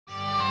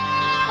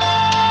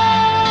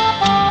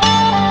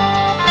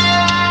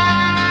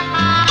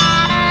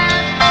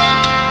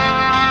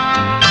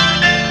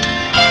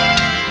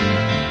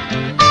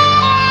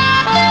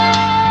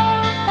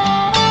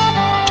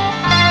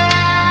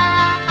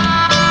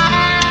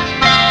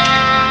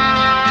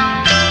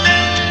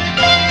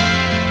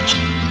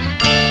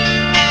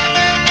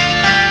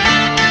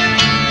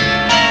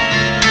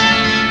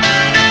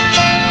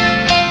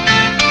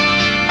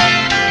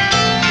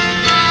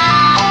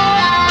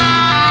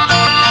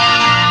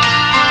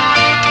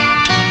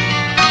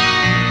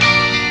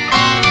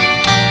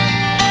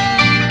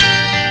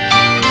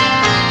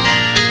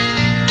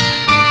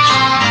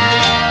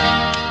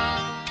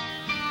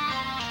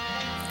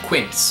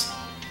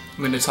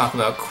going to talk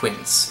about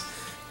quince.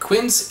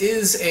 Quince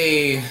is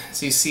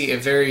as you see, a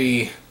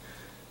very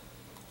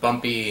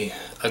bumpy,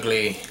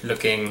 ugly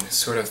looking,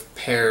 sort of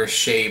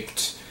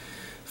pear-shaped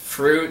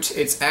fruit.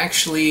 It's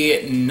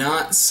actually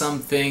not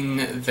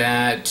something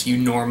that you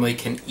normally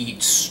can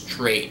eat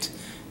straight.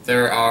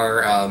 There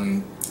are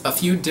a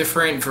few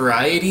different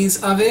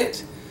varieties of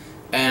it,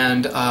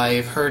 and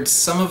I've heard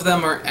some of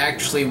them are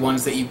actually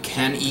ones that you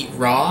can eat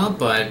raw,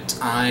 but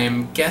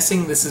I'm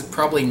guessing this is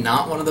probably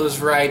not one of those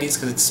varieties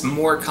because it's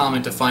more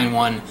common to find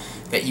one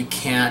that you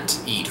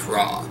can't eat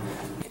raw.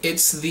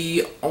 It's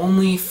the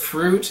only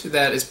fruit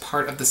that is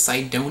part of the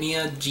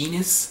cydonia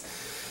genus,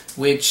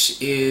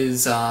 which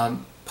is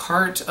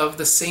part of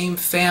the same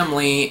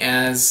family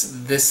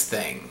as this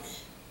thing.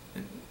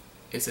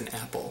 It's an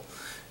apple.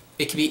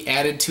 It can be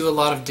added to a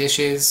lot of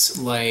dishes,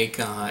 like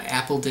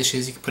apple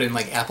dishes. You can put in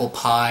like apple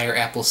pie or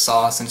apple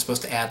sauce, and it's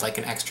supposed to add like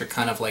an extra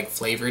kind of like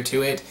flavor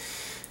to it.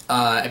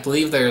 I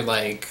believe they're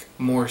like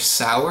more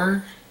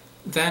sour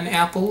than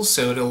apples,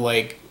 so it'll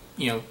like,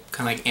 you know,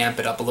 kind of like amp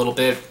it up a little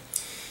bit.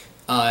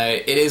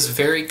 It is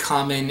very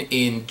common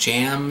in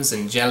jams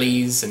and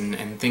jellies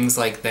and things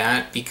like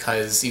that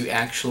because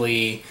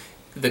the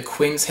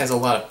quince has a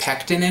lot of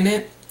pectin in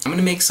it. I'm going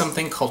to make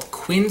something called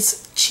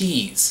quince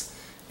cheese.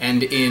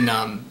 And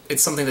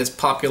it's something that's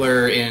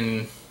popular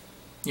in,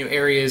 you know,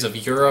 areas of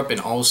Europe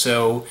and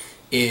also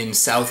in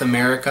South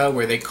America,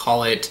 where they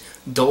call it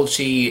Dulce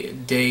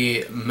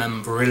De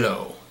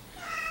Membrillo.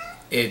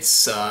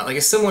 It's like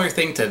a similar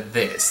thing to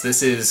this.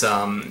 This is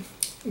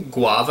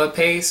guava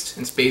paste.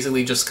 It's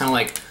basically just kind of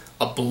like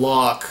a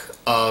block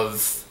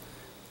of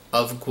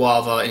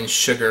guava and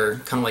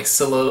sugar, kind of like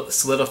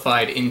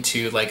solidified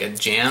into like a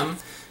jam.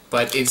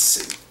 But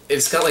it's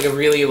got like a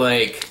really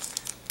like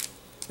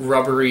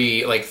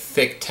rubbery, like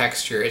thick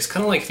texture. It's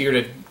kind of like if you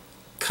were to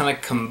kind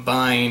of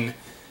combine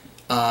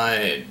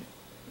like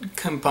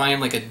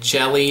a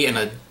jelly and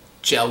a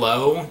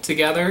jello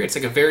together. It's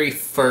like a very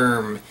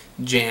firm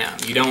jam.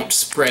 You don't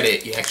spread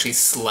it, you actually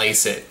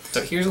slice it.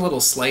 So here's a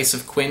little slice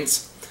of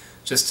quince,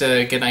 just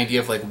to get an idea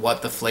of like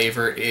what the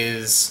flavor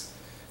is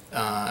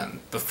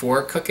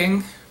before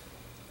cooking.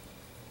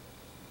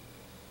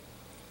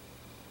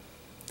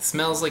 It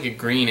smells like a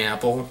green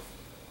apple.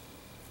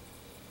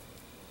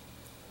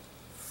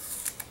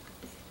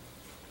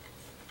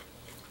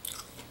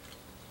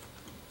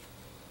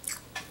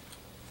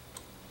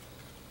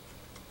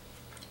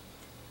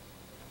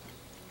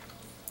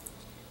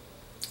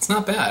 It's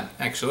not bad,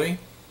 actually.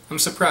 I'm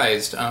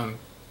surprised. I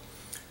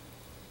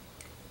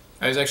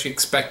was actually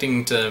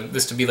expecting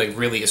this to be like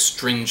really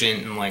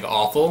astringent and like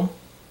awful,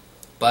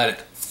 but it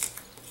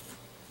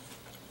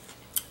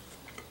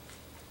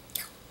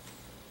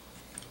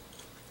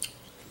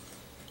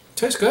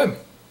tastes good.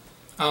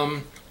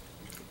 It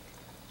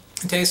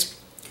tastes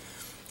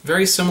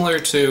very similar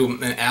to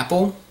an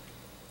apple,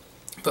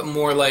 but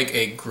more like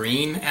a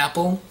green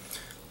apple,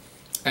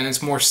 and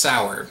it's more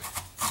sour.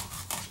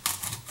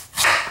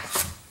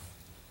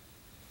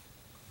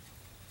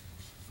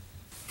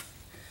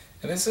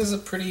 This is a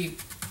pretty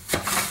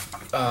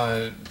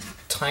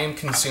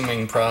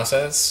time-consuming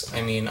process.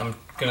 I mean, I'm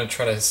gonna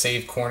try to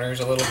save corners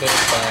a little bit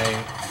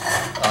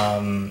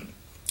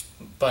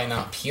by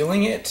not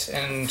peeling it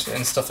and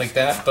stuff like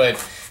that,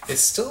 but it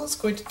still is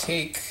going to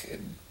take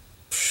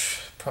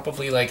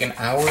probably like an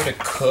hour to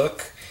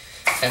cook,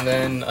 and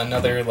then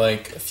another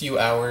like a few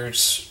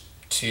hours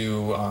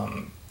to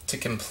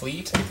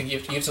complete. I think you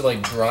have to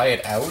like dry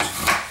it out.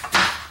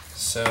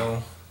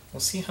 So we'll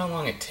see how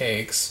long it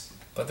takes.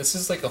 But this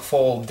is like a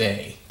full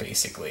day,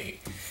 basically.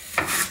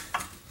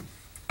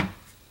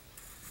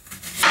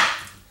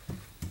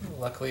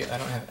 Luckily, I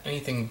don't have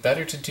anything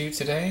better to do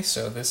today,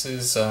 so this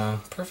is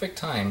perfect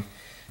time.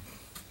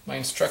 My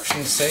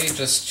instructions say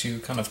just to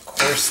kind of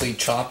coarsely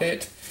chop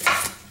it.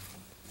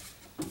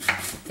 I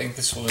think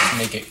this will just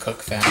make it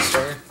cook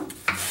faster.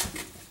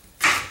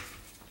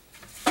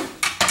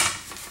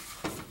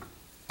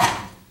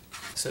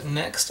 So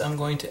next I'm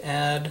going to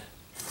add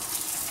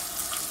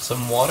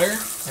some water,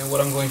 and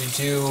what I'm going to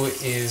do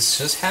is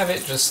just have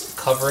it just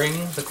covering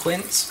the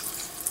quince.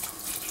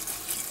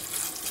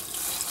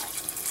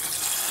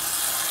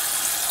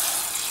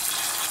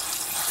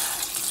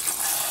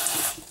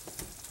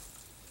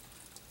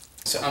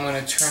 So I'm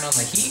going to turn on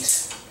the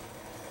heat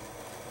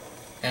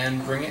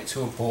and bring it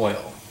to a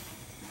boil.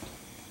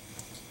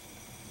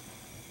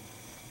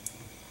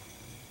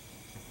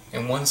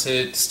 And once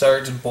it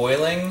starts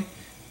boiling,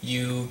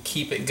 you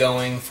keep it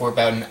going for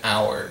about an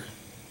hour.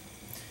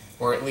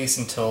 Or at least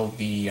until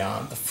the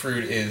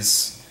fruit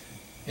is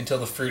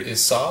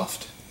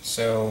soft.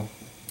 So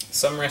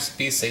some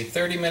recipes say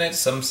 30 minutes,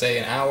 some say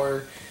an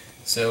hour.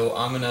 So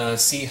I'm gonna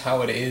see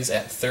how it is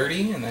at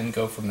 30 and then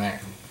go from there.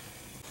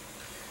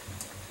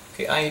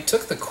 Okay, I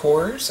took the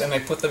cores and I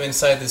put them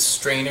inside this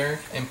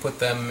strainer and put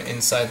them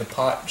inside the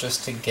pot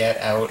just to get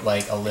out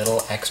like a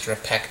little extra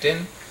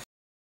pectin.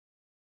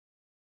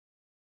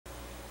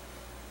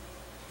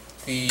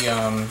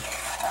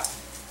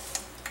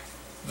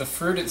 The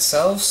fruit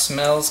itself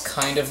smells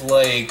kind of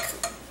like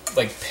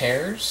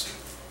pears.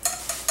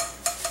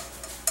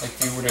 Like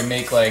if you were to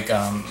make like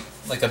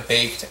a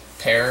baked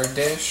pear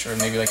dish, or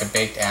maybe like a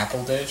baked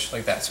apple dish,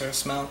 like that sort of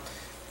smell,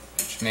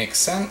 which makes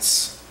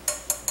sense.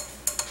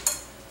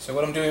 So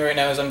what I'm doing right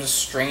now is I'm just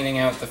straining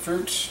out the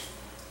fruit.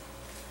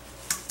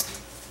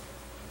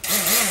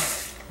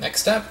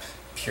 Next up,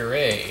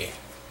 puree.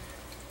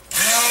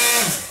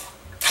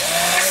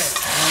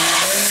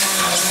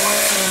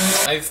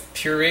 I've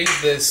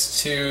pureed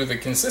this to the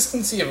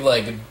consistency of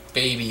like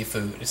baby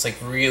food. It's like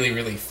really,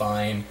 really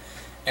fine.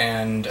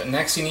 And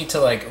next you need to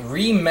like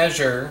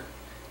re-measure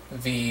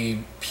the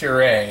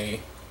puree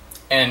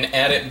and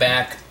add it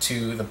back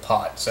to the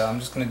pot. So I'm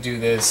just going to do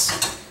this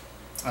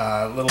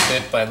little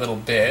bit by little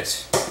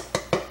bit.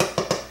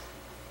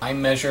 I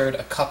measured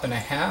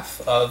 1.5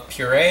 cups of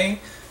puree,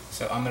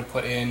 so I'm going to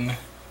put in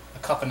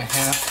 1.5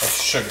 cups of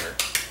sugar.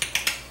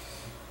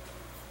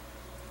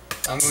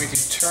 I'm going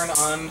to turn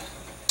on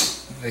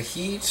the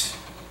heat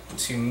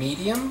to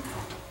medium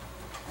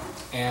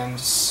and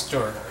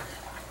stir.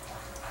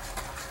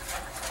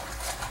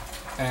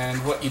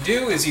 And what you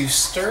do is you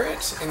stir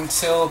it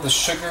until the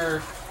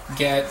sugar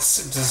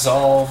gets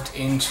dissolved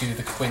into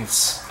the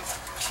quince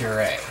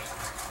puree.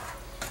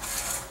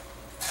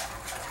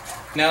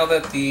 Now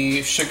that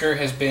the sugar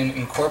has been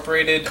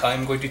incorporated,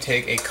 I'm going to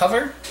take a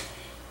cover,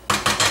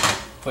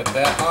 put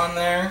that on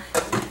there,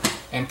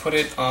 and put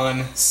it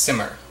on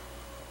simmer.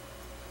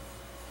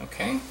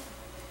 Okay?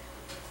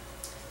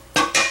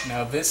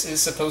 Now this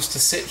is supposed to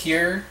sit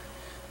here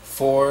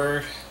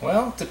for,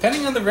 well,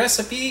 depending on the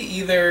recipe,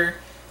 either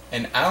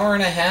 1.5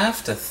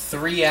 hours to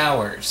 3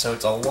 hours, so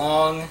it's a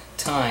long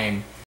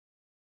time.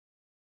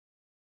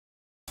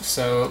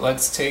 So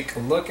let's take a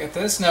look at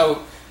this. Now,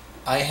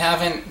 I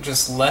haven't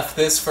just left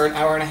this for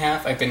 1.5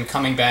 hours. I've been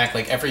coming back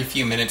like every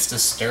few minutes to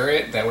stir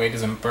it, that way it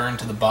doesn't burn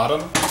to the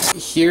bottom.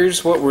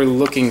 Here's what we're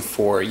looking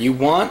for. You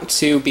want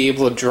to be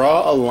able to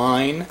draw a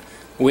line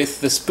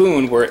with the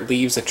spoon where it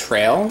leaves a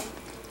trail.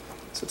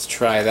 So let's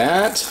try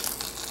that.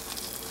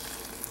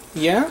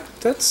 Yeah,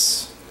 I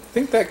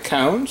think that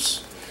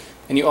counts.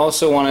 And you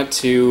also want it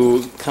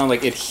to kind of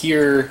like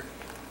adhere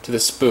to the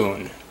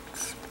spoon.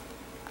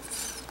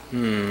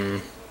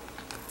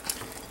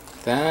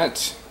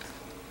 That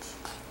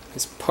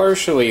is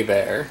partially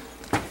there.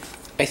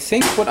 I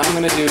think what I'm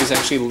going to do is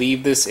actually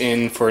leave this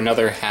in for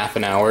another half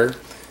an hour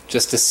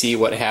just to see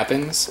what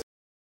happens.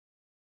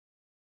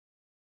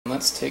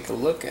 Let's take a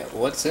look at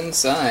what's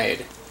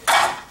inside.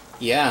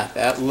 Yeah,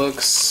 that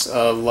looks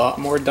a lot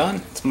more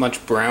done. It's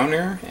much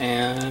browner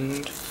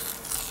and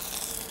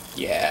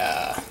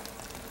yeah,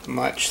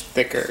 much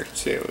thicker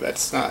too.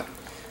 That's not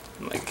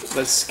like,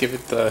 let's give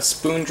it the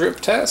spoon drip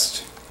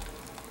test.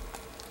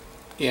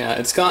 Yeah,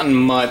 it's gotten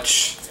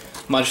much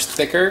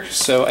thicker,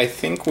 so I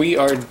think we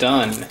are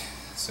done.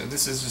 So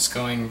this is just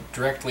going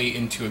directly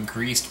into a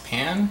greased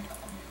pan.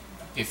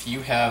 If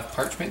you have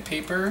parchment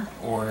paper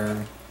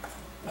or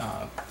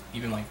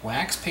even like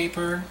wax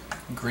paper,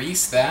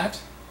 grease that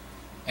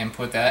and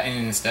put that in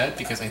instead,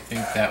 because I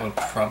think that would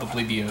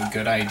probably be a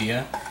good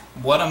idea.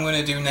 What I'm going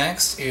to do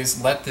next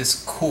is let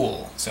this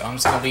cool. So I'm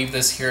just going to leave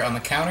this here on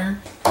the counter.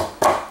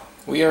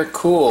 We are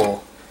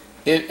cool.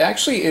 It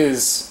actually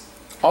is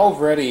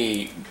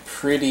already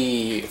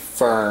pretty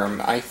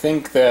firm. I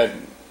think that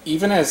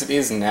even as it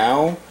is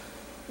now,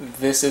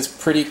 this is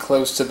pretty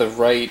close to the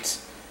right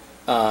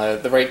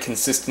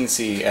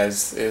consistency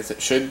as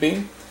it should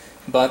be.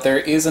 But there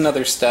is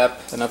another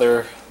step,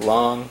 another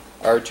long,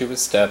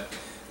 arduous step,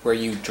 where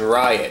you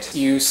dry it.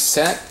 You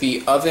set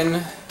the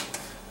oven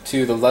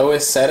to the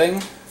lowest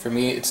setting. For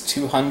me, it's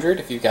 200.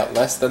 If you've got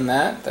less than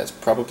that, that's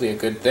probably a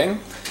good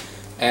thing.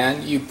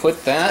 And you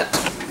put that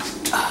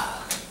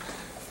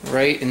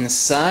right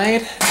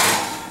inside.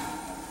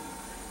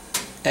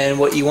 And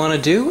what you want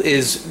to do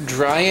is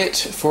dry it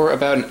for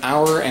about 1.5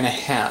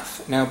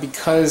 hours. Now,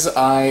 because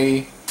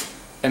I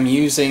am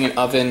using an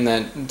oven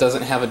that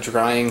doesn't have a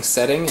drying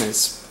setting and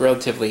it's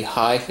relatively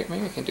high,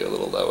 maybe I can do a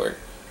little lower.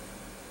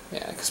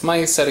 Yeah, because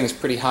my setting is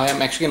pretty high.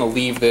 I'm actually going to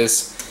leave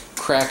this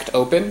cracked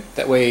open.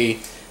 That way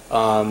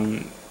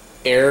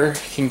air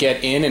can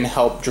get in and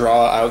help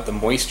draw out the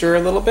moisture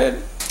a little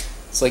bit.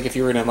 It's like if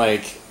you were to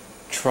like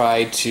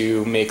try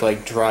to make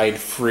like dried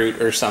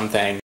fruit or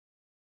something.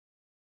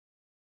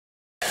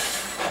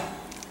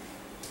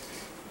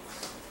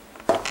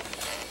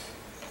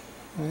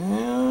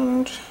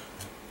 And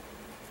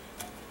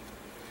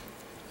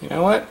you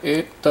know what?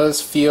 It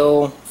does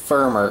feel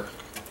firmer.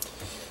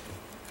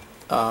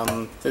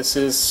 This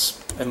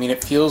is, I mean,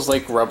 it feels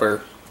like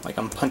rubber, like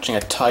I'm punching a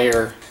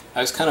tire.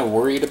 I was kind of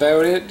worried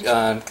about it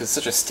because it's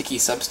such a sticky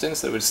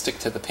substance that it would stick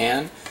to the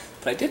pan,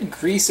 but I did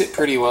grease it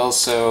pretty well,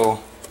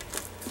 so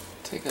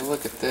take a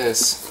look at this.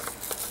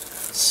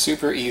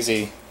 Super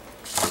easy.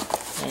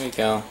 There you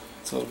go.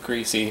 It's a little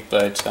greasy,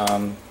 but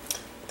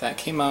that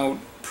came out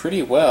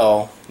pretty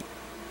well.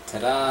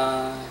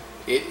 Ta-da!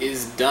 It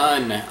is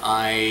done.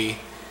 I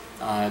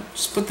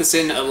just put this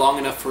in long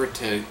enough for it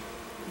to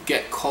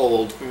get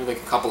cold, maybe like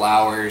a couple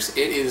hours.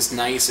 It is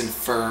nice and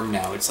firm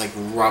now. It's like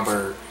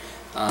rubber.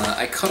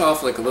 I cut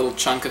off like a little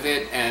chunk of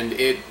it, and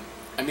it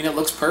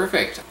looks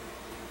perfect.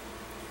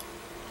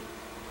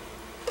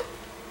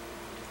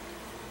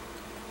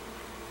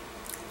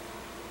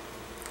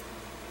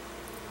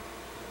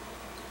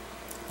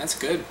 That's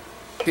good.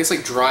 It tastes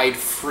like dried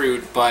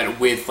fruit,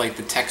 but with like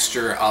the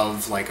texture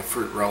of like a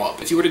fruit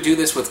roll-up. If you were to do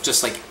this with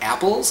just like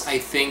apples, I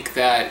think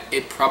that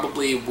it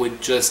probably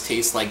would just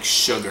taste like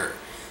sugar.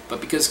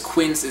 But because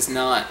quince is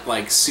not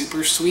like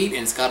super sweet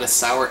and it's got a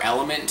sour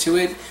element to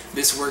it,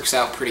 this works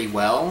out pretty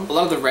well. A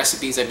lot of the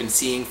recipes I've been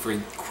seeing for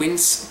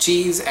quince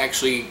cheese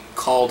actually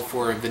called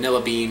for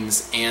vanilla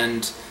beans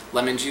and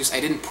lemon juice. I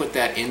didn't put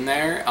that in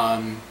there.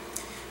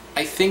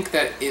 I think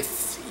that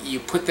if you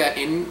put that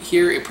in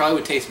here, it probably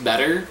would taste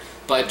better.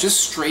 But just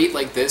straight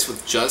like this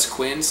with just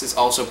quince is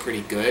also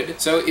pretty good.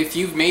 So if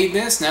you've made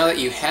this, now that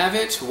you have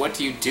it, what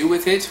do you do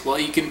with it? Well,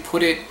 you can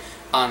put it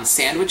on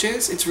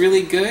sandwiches. It's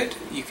really good.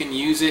 You can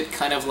use it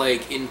kind of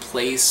like in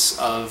place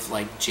of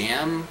like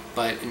jam,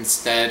 but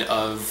instead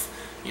of,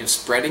 you know,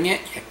 spreading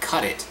it, you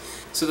cut it.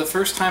 So the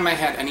first time I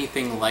had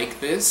anything like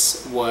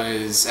this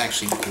was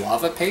actually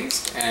guava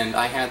paste, and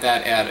I had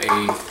that at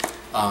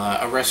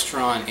a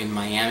restaurant in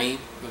Miami.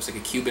 It was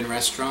like a Cuban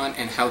restaurant,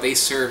 and how they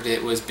served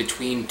it was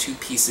between two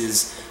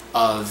pieces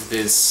of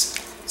this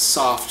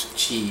soft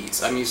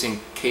cheese. I'm using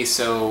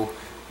queso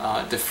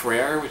de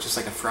frere, which is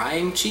like a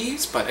frying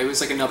cheese, but it was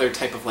like another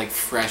type of like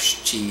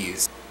fresh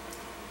cheese.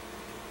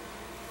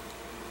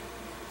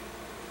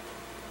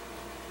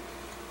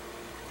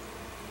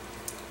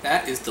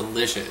 That is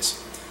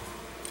delicious.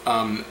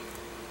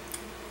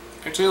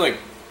 Actually, like,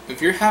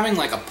 if you're having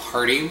like a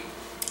party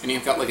and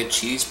you've got like a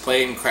cheese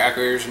plate and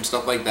crackers and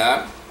stuff like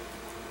that,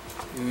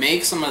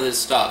 make some of this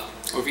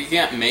stuff. Or if you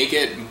can't make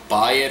it,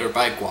 buy it or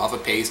buy guava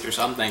paste or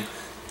something.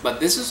 But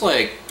this is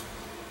like,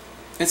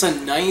 it's a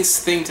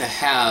nice thing to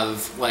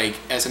have like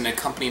as an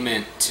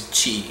accompaniment to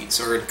cheese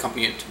or an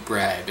accompaniment to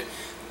bread.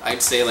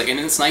 I'd say, like, and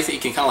it's nice that you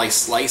can kind of like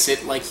slice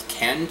it like you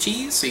can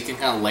cheese, so you can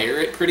kind of layer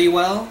it pretty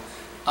well.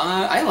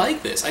 I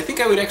like this. I think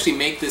I would actually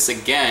make this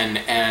again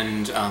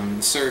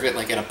and serve it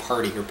like at a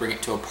party or bring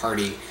it to a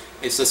party.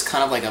 It's just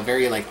kind of like a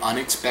very like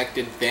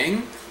unexpected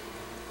thing,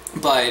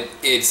 but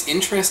it's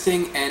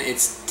interesting and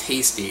it's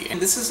tasty.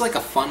 And this is like a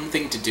fun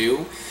thing to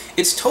do.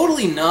 It's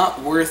totally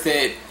not worth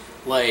it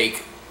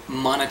like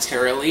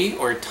monetarily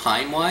or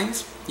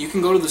time-wise. You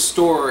can go to the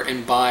store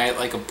and buy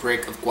like a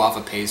brick of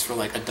guava paste for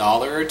like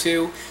 $1 or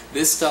 $2.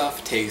 This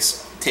stuff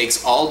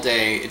takes all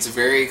day. It's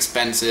very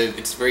expensive.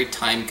 It's very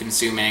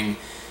time-consuming.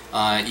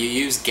 You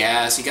use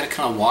gas. You gotta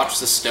kind of watch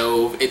the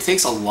stove. It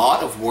takes a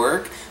lot of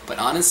work, but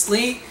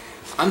honestly,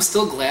 I'm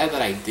still glad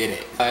that I did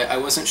it. I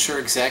wasn't sure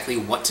exactly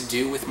what to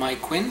do with my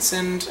quince,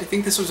 and I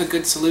think this was a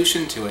good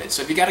solution to it.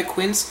 So if you got a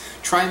quince,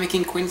 try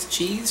making quince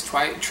cheese,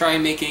 try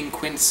making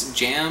quince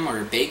jam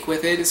or bake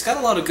with it. It's got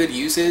a lot of good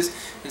uses.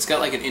 It's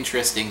got like an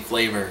interesting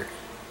flavor.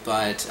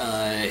 But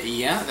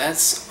yeah,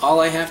 that's all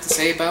I have to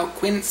say about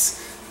quince.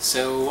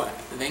 So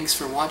thanks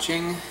for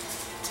watching.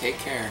 Take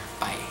care.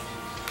 Bye.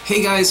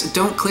 Hey guys,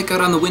 don't click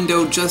out on the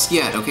window just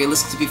yet, okay?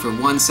 Listen to me for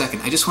 1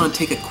 second. I just want to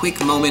take a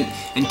quick moment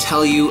and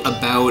tell you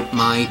about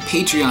my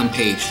Patreon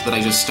page that I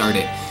just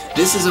started.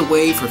 This is a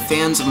way for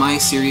fans of my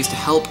series to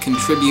help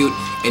contribute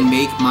and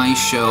make my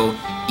show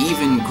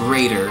even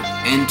greater,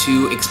 and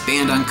to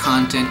expand on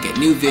content, get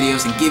new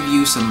videos, and give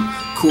you some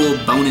cool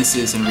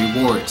bonuses and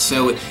rewards.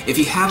 So if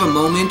you have a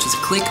moment, just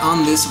click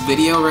on this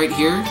video right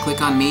here,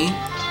 click on me,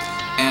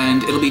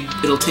 and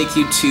it'll take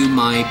you to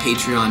my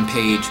Patreon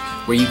page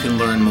where you can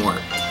learn more.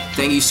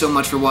 Thank you so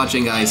much for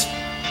watching, guys.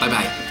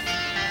 Bye-bye.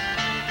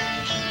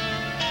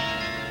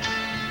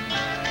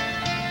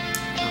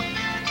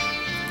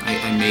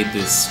 I made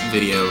this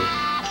video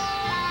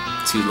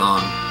too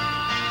long.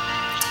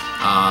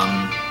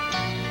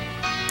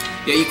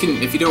 Yeah, you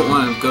can, if you don't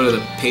want to go to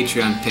the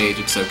Patreon page,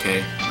 it's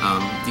okay.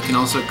 You can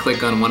also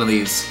click on one of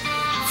these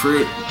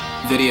fruit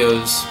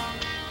videos.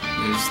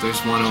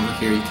 There's one over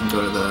here. You can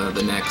go to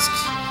the next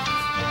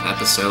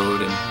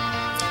episode, and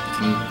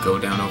you can go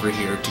down over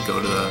here to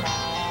go to the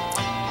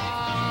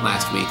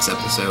last week's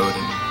episode,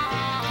 and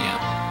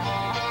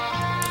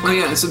yeah. Oh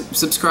yeah,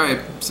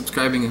 subscribe.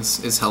 Subscribing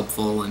is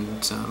helpful, and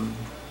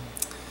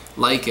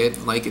like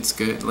it's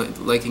good.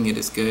 Liking it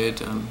is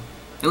good. And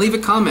leave a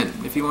comment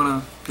if you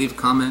want to leave a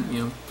comment. You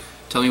know,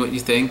 tell me what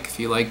you think. If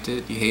you liked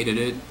it, you hated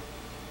it.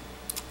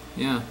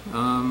 Yeah.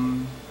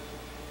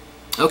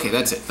 Okay,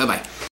 that's it. Bye bye.